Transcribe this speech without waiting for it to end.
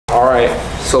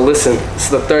Alright, so listen, this is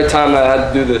the third time that I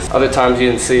had to do this. Other times you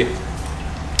didn't see.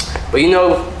 But you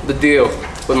know the deal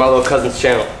with my little cousin's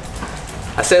channel.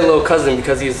 I say little cousin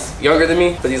because he's younger than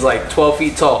me, but he's like 12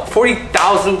 feet tall.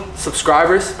 40,000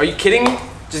 subscribers? Are you kidding me?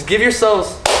 Just give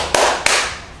yourselves,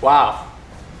 wow.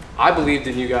 I believed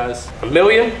in you guys. 1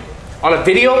 million on a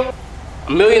video?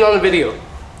 1 million on a video.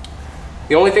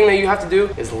 The only thing that you have to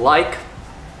do is like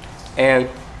and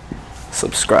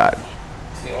subscribe.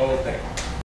 It's the only thing.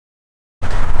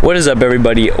 What is up,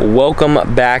 everybody?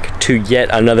 Welcome back to yet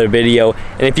another video.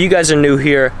 And if you guys are new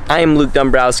here, I am Luke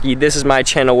Dombrowski. This is my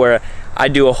channel where I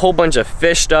do a whole bunch of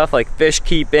fish stuff like fish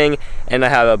keeping, and I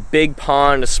have a big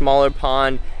pond, a smaller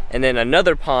pond, and then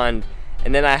another pond,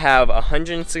 and then I have a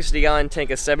 160-gallon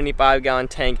tank, a 75-gallon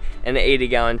tank, and an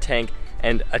 80-gallon tank,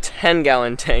 and a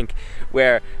 10-gallon tank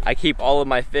where I keep all of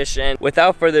my fish in.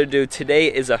 Without further ado,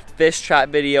 today is a fish trap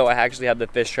video. I actually have the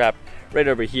fish trap right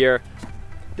over here.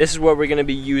 This is what we're gonna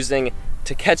be using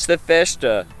to catch the fish,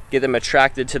 to get them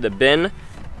attracted to the bin.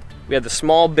 We have the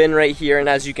small bin right here, and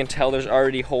as you can tell, there's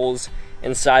already holes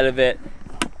inside of it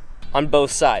on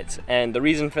both sides. And the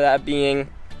reason for that being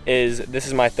is this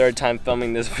is my third time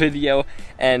filming this video,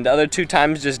 and the other 2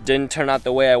 times just didn't turn out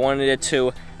the way I wanted it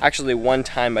to. Actually, 1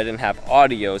 time I didn't have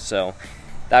audio, so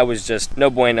that was just no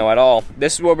bueno at all.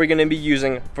 This is what we're gonna be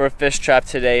using for a fish trap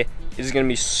today. It is gonna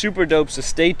be super dope, so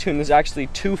stay tuned. There's actually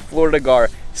 2 Florida gar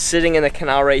sitting in the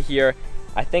canal right here.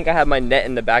 I think I have my net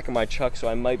in the back of my truck, so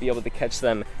I might be able to catch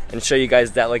them and show you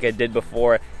guys that like I did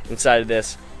before inside of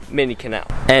this mini canal.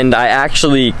 And I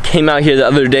actually came out here the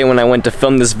other day when I went to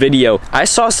film this video. I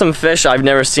saw some fish I've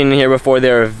never seen in here before.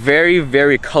 They were very,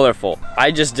 very colorful.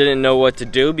 I just didn't know what to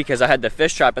do because I had the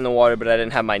fish trap in the water, but I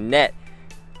didn't have my net.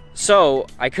 So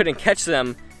I couldn't catch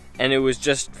them, and it was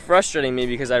just frustrating me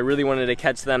because I really wanted to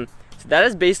catch them. So that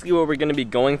is basically what we're gonna be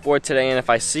going for today, and if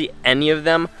I see any of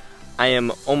them, I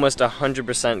am almost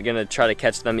 100% gonna try to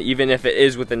catch them, even if it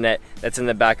is with a net that's in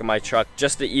the back of my truck,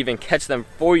 just to even catch them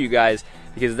for you guys,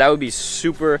 because that would be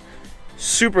super,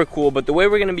 super cool. But the way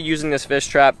we're gonna be using this fish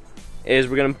trap is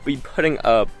we're gonna be putting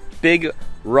a big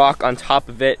rock on top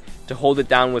of it to hold it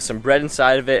down with some bread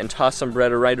inside of it, and toss some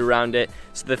bread right around it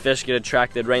so the fish get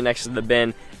attracted right next to the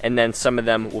bin, and then some of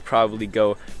them will probably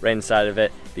go right inside of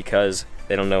it because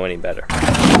they don't know any better.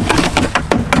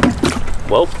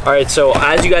 Well, alright, so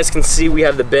as you guys can see, we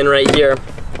have the bin right here.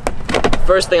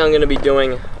 First thing I'm gonna be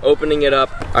doing, opening it up.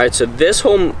 Alright, so this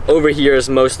hole over here is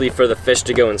mostly for the fish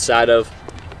to go inside of.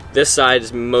 This side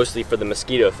is mostly for the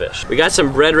mosquito fish. We got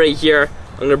some bread right here.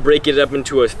 I'm gonna break it up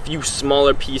into a few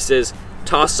smaller pieces,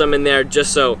 toss some in there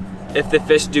just so if the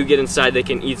fish do get inside, they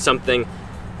can eat something,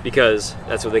 because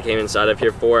that's what they came inside of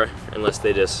here for, unless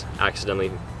they just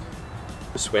accidentally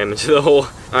swam into the hole.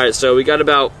 Alright, so we got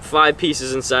about 5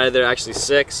 pieces inside there, actually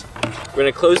 6. We're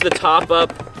gonna close the top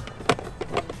up.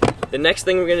 The next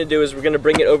thing we're gonna do is we're gonna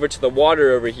bring it over to the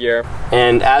water over here.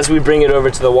 And as we bring it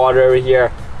over to the water over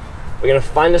here, we're gonna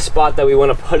find a spot that we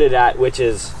wanna put it at, which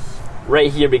is right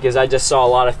here, because I just saw a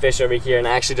lot of fish over here, and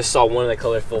I actually just saw one of the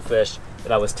colorful fish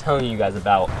that I was telling you guys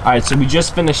about. Alright, so we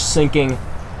just finished sinking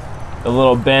the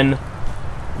little bin.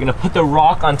 We're gonna put the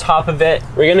rock on top of it.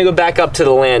 We're gonna go back up to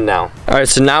the land now. All right,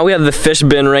 so now we have the fish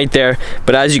bin right there,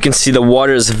 but as you can see, the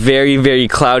water is very, very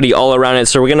cloudy all around it.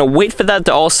 So we're gonna wait for that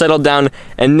to all settle down,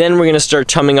 and then we're gonna start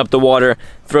chumming up the water,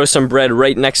 throw some bread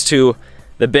right next to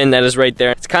the bin that is right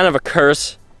there. It's kind of a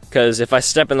curse, because if I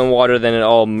step in the water, then it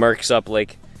all murks up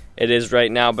like it is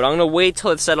right now, but I'm gonna wait till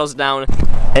it settles down.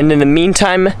 And in the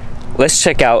meantime, let's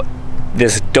check out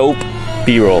this dope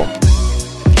B-roll.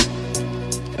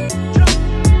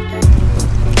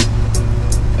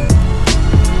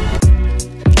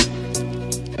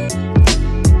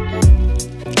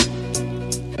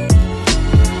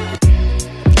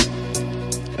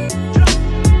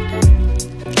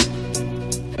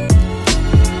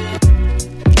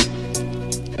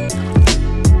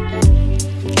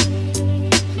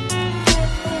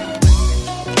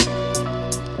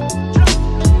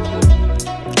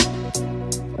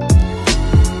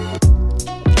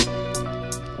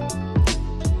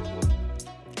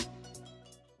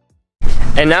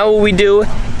 And now what we do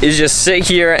is just sit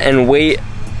here and wait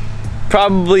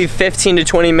probably 15 to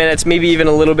 20 minutes, maybe even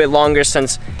a little bit longer,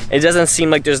 since it doesn't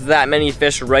seem like there's that many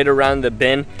fish right around the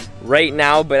bin right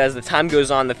now, but as the time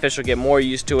goes on, the fish will get more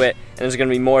used to it, and there's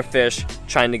gonna be more fish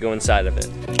trying to go inside of it.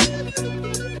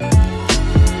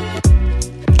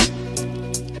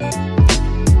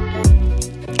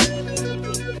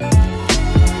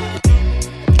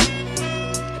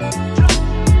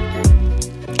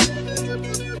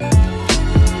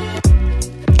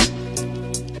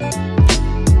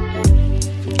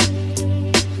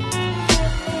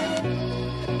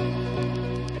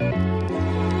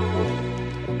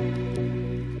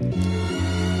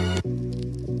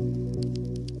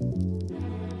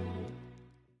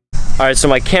 Alright, so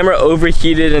my camera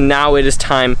overheated and now it is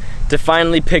time to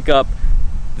finally pick up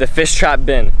the fish trap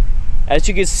bin. As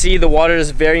you can see, the water is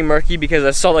very murky because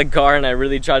I saw the gar and I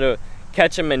really tried to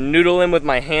catch him and noodle him with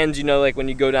my hands, you know, like when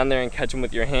you go down there and catch him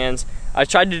with your hands. I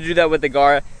tried to do that with the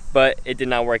gar, but it did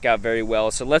not work out very well.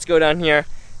 So let's go down here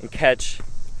and catch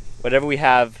whatever we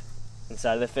have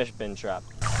inside of the fish bin trap.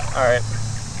 Alright.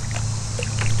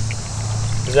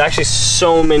 There's actually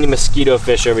so many mosquito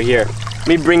fish over here. Let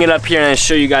me bring it up here and I'll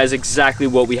show you guys exactly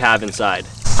what we have inside.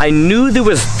 I knew there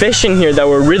was fish in here that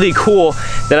were really cool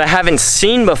that I haven't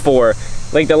seen before.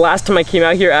 Like the last time I came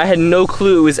out here, I had no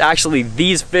clue it was actually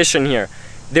these fish in here.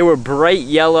 They were bright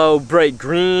yellow, bright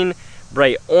green,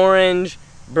 bright orange,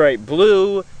 bright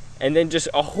blue, and then just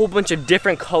a whole bunch of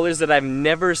different colors that I've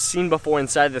never seen before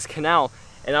inside this canal.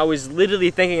 And I was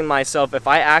literally thinking to myself, if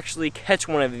I actually catch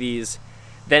one of these,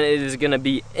 then it is gonna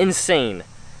be insane.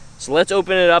 So let's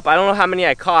open it up. I don't know how many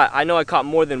I caught. I know I caught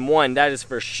more than one, that is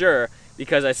for sure,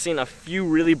 because I've seen a few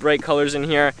really bright colors in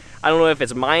here. I don't know if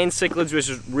it's Mayan cichlids, which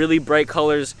is really bright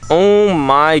colors. Oh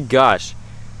my gosh.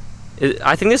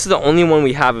 I think this is the only one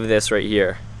we have of this right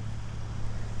here.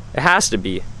 It has to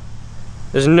be.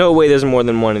 There's no way there's more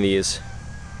than one of these.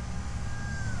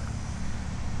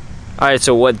 Alright,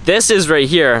 so what this is right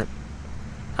here,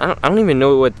 I don't even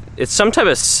know what, it's some type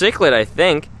of cichlid, I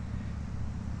think.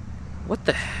 What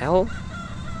the hell?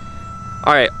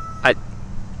 Alright,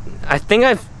 I think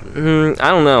I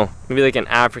don't know, maybe like an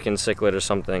African cichlid or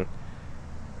something.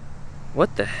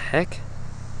 What the heck?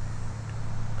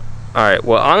 Alright,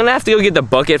 well I'm gonna have to go get the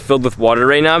bucket filled with water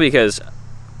right now because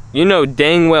you know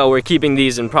dang well we're keeping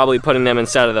these and probably putting them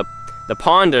inside of the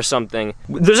pond or something.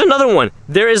 There's another one.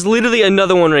 There is literally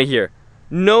another one right here.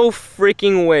 No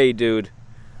freaking way, dude.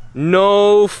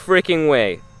 No freaking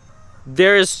way.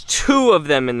 There's two of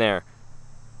them in there.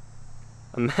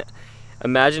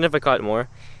 Imagine if I caught more.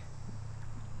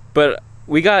 But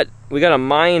we got a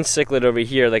Mayan cichlid over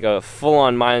here, like a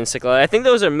full-on Mayan cichlid. I think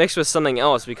those are mixed with something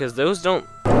else because those don't.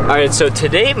 Alright, so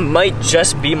today might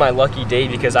just be my lucky day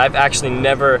because I've actually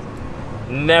never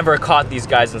caught these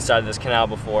guys inside this canal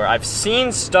before. I've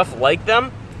seen stuff like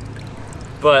them,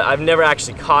 but I've never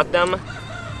actually caught them.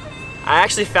 I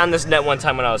actually found this net one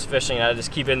time when I was fishing and I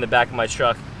just keep it in the back of my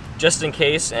truck just in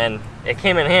case, and it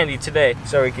came in handy today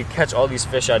so we could catch all these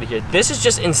fish out of here. This is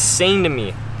just insane to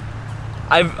me.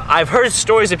 I've heard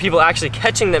stories of people actually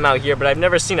catching them out here, but I've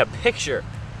never seen a picture.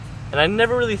 And I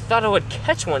never really thought I would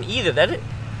catch one either. I'm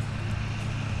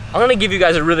gonna give you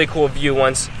guys a really cool view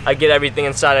once I get everything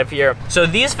inside of here. So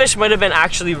these fish might have been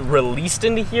actually released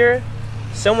into here.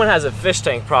 Someone has a fish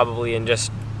tank probably and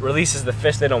just releases the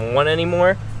fish they don't want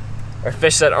anymore, or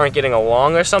fish that aren't getting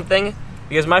along or something.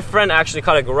 Because my friend actually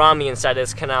caught a gourami inside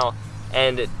this canal,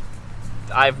 and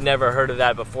I've never heard of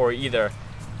that before either.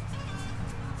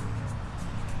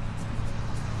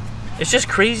 It's just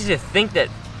crazy to think that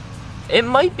it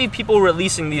might be people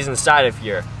releasing these inside of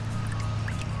here.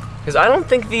 Because I don't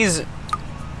think these,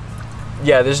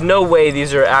 yeah, there's no way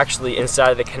these are actually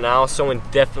inside of the canal. Someone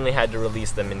definitely had to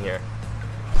release them in here.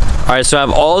 Alright, so I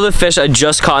have all the fish I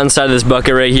just caught inside of this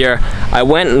bucket right here. I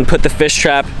went and put the fish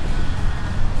trap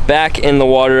back in the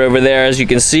water over there, as you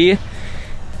can see.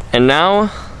 And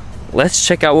now, let's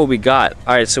check out what we got.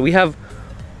 Alright, so we have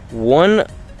one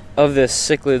of the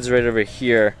cichlids right over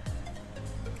here.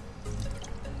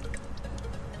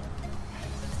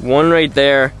 One right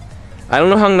there. I don't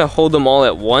know how I'm gonna hold them all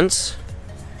at once.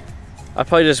 I'll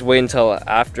probably just wait until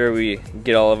after we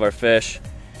get all of our fish.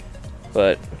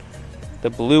 But the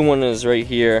blue one is right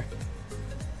here.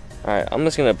 Alright, I'm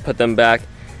just gonna put them back.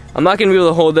 I'm not gonna be able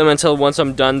to hold them until once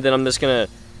I'm done, then I'm just gonna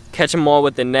catch them all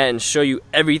with the net and show you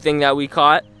everything that we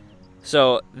caught.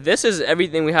 So this is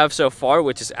everything we have so far,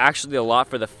 which is actually a lot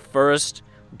for the first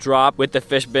drop with the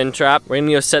fish bin trap. We're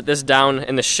gonna go set this down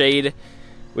in the shade,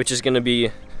 which is gonna be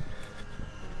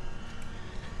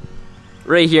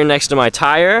right here next to my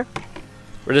tire.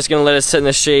 We're just gonna let it sit in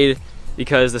the shade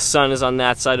because the sun is on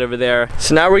that side over there.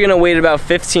 So now we're gonna wait about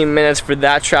 15 minutes for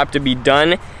that trap to be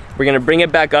done. We're gonna bring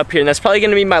it back up here, and that's probably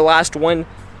gonna be my last one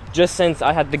just since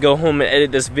I had to go home and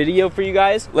edit this video for you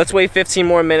guys. Let's wait 15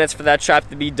 more minutes for that trap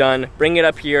to be done, bring it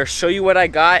up here, show you what I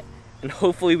got, and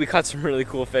hopefully we caught some really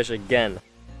cool fish again.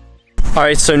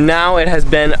 Alright, so now it has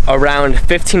been around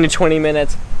 15 to 20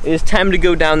 minutes. It is time to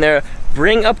go down there,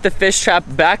 bring up the fish trap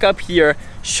back up here,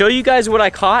 show you guys what I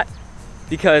caught,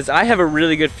 because I have a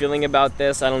really good feeling about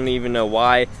this. I don't even know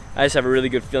why. I just have a really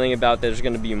good feeling about there's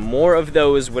gonna be more of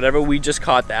those, whatever we just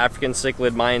caught, the African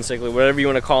cichlid, Mayan cichlid, whatever you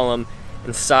wanna call them,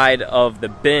 inside of the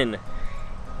bin.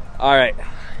 Alright,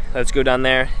 let's go down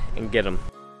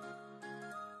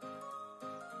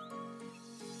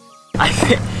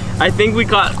I think we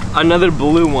caught another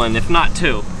blue one, if not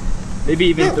two. Maybe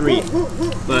even three.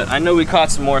 But I know we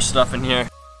caught some more stuff in here.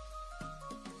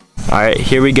 All right,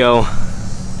 here we go.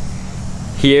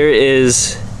 Here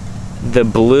is the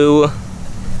blue.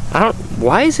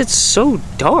 Why is it so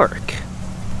dark?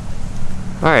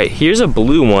 All right, here's a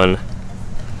blue one.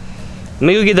 Let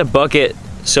me go get the bucket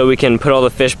so we can put all the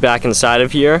fish back inside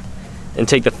of here and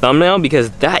take the thumbnail,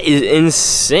 because that is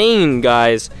insane,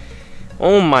 guys.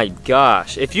 Oh my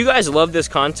gosh. If you guys love this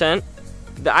content,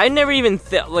 I never even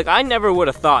I never would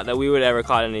have thought that we would ever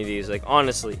caught any of these, like,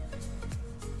 honestly.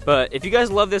 But if you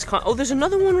guys love this oh, there's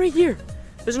another one right here.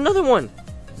 There's another one.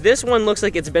 This one looks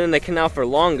like it's been in the canal for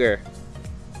longer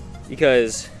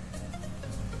because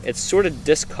it's sort of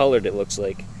discolored, it looks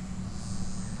like.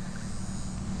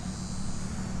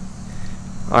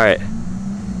 All right.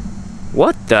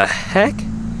 What the heck?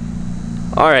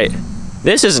 All right.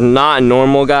 This is not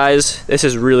normal, guys. This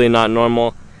is really not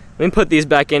normal. Let me put these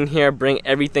back in here, bring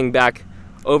everything back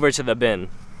over to the bin.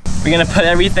 We're gonna put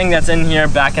everything that's in here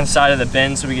back inside of the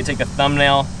bin so we can take a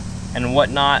thumbnail and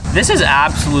whatnot. This is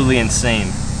absolutely insane.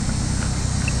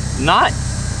 Not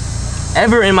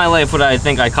ever in my life would I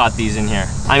think I caught these in here.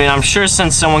 I mean, I'm sure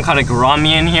since someone caught a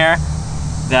gourami in here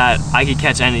that I could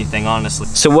catch anything, honestly.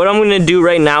 So what I'm gonna do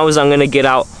right now is I'm gonna get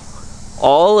out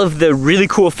all of the really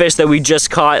cool fish that we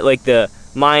just caught, like the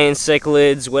Mayan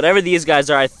cichlids, whatever these guys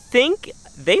are. I think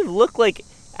they look like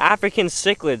African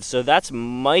cichlids, so that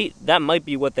might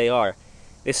be what they are.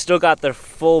 They still got their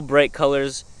full bright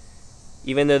colors,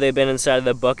 even though they've been inside of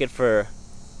the bucket for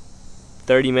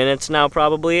 30 minutes now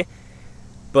probably.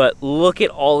 But look at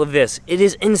all of this. It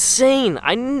is insane.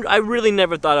 I really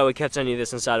never thought I would catch any of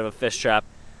this inside of a fish trap.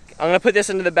 I'm gonna put this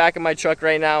into the back of my truck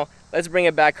right now. Let's bring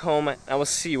it back home, and I will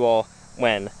see you all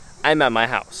when I'm at my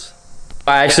house.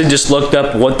 I actually just looked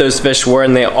up what those fish were,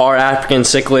 and they are African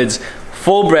cichlids,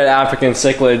 full-bred African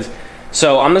cichlids.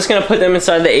 So I'm just gonna put them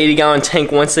inside the 80-gallon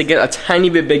tank once they get a tiny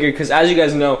bit bigger, because as you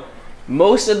guys know,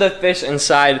 most of the fish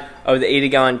inside of the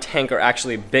 80-gallon tank are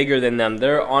actually bigger than them.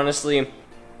 They're honestly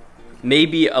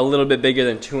maybe a little bit bigger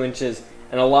than 2 inches,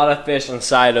 and a lot of fish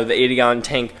inside of the 80-gallon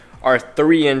tank are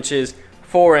 3 inches,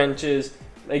 4 inches,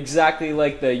 exactly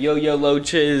like the yo-yo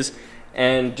loaches,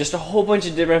 and just a whole bunch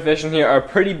of different fish in here are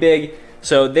pretty big.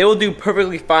 So they will do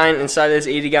perfectly fine inside this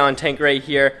 80-gallon tank right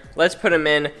here. Let's put them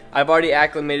in. I've already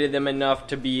acclimated them enough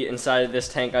to be inside of this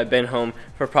tank. I've been home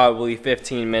for probably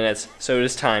 15 minutes, so it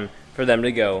is time for them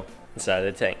to go inside of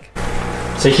the tank.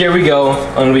 So here we go.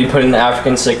 I'm gonna be putting the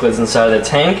African cichlids inside of the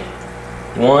tank.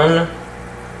 1,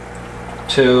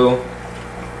 2,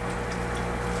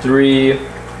 3,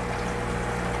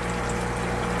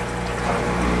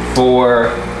 4,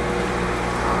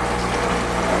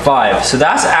 5. So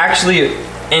that's actually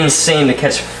insane to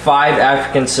catch 5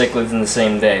 African cichlids in the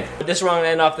same day. But this is where I'm gonna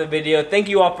end off the video. Thank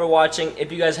you all for watching.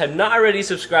 If you guys have not already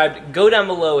subscribed, go down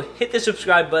below, hit the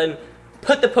subscribe button,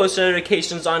 put the post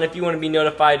notifications on if you want to be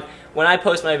notified when I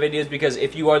post my videos, because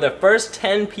if you are the first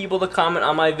 10 people to comment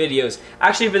on my videos,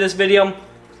 actually for this video,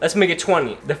 let's make it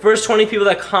 20. The first 20 people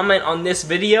that comment on this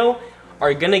video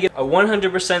are gonna get a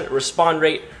 100% respond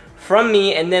rate from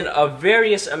me, and then a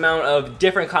various amount of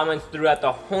different comments throughout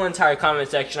the whole entire comment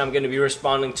section I'm gonna be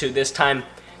responding to this time.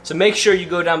 So make sure you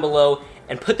go down below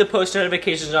and put the post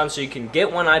notifications on so you can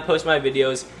get when I post my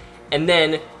videos, and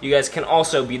then you guys can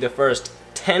also be the first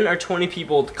 10 or 20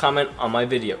 people to comment on my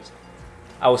videos.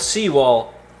 I will see you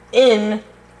all in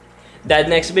that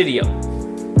next video.